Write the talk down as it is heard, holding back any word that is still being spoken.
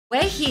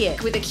We're here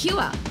with a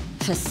cure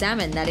for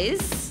salmon, that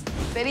is.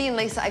 Betty and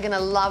Lisa are going to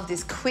love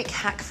this quick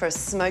hack for a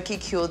smoky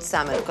cured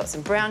salmon. We've got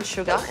some brown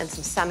sugar and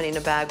some salmon in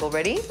a bag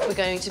already. We're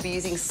going to be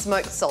using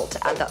smoked salt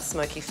to add that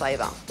smoky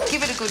flavour.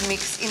 Give it a good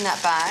mix in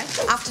that bag.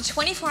 After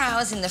 24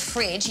 hours in the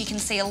fridge, you can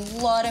see a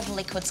lot of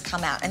liquids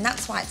come out, and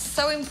that's why it's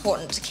so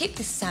important to keep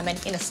this salmon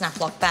in a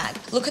snap-lock bag.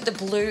 Look at the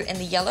blue and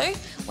the yellow.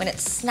 When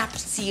it's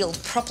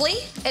snap-sealed properly,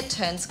 it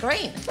turns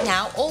green.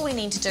 Now, all we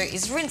need to do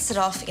is rinse it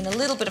off in a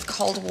little bit of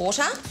cold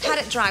water,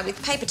 pat it dry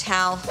with paper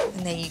towel,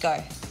 and there you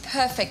go.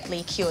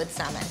 Perfectly cured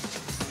salmon.